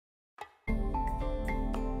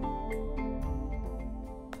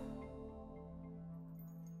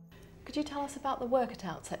Could you tell us about the Work It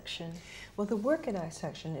Out section? Well, the Work It Out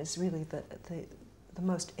section is really the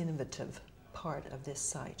most innovative part of this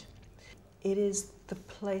site. It is the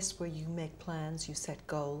place where you make plans, you set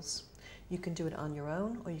goals. You can do it on your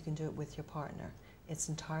own or you can do it with your partner. It's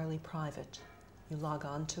entirely private. You log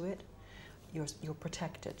on to it, you're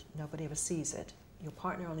protected, nobody ever sees it. Your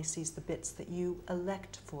partner only sees the bits that you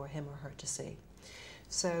elect for him or her to see.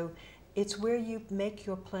 So it's where you make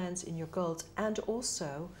your plans and your goals, and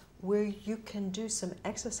also where you can do some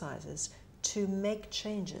exercises to make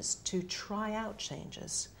changes, to try out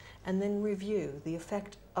changes, and then review the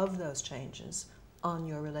effect of those changes on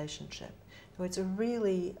your relationship. So it's a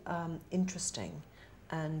really interesting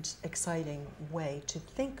and exciting way to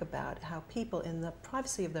think about how people in the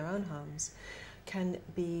privacy of their own homes can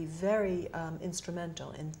be very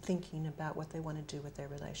instrumental in thinking about what they want to do with their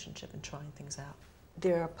relationship and trying things out.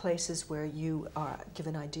 There are places where you are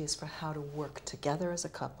given ideas for how to work together as a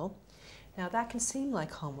couple. Now that can seem like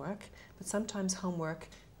homework, but sometimes homework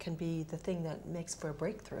can be the thing that makes for a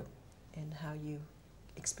breakthrough in how you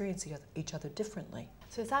experience each other differently.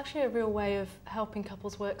 So it's actually a real way of helping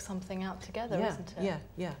couples work something out together, isn't it?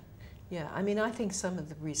 Yeah. I mean, I think some of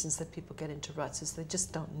the reasons that people get into ruts is they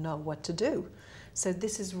just don't know what to do. So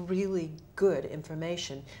this is really good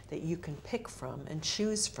information that you can pick from and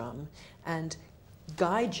choose from and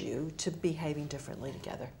guide you to behaving differently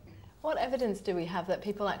together. What evidence do we have that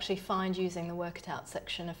people actually find using the Work It Out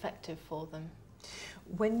section effective for them?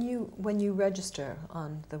 When you register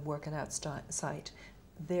on the Work It Out site,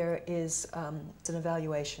 there is an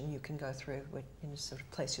evaluation you can go through where you sort of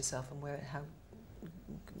place yourself and where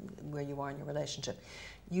you are in your relationship.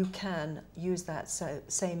 You can use that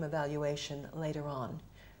same evaluation later on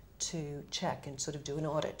to check and sort of do an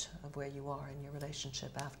audit of where you are in your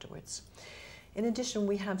relationship afterwards. In addition,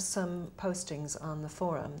 we have some postings on the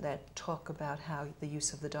forum that talk about how the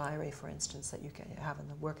use of the diary, for instance, that you can have on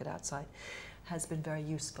the Work It Out site has been very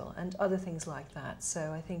useful, and other things like that.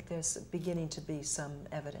 So I think there's beginning to be some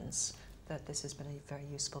evidence that this has been a very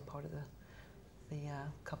useful part of the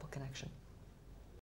couple connection.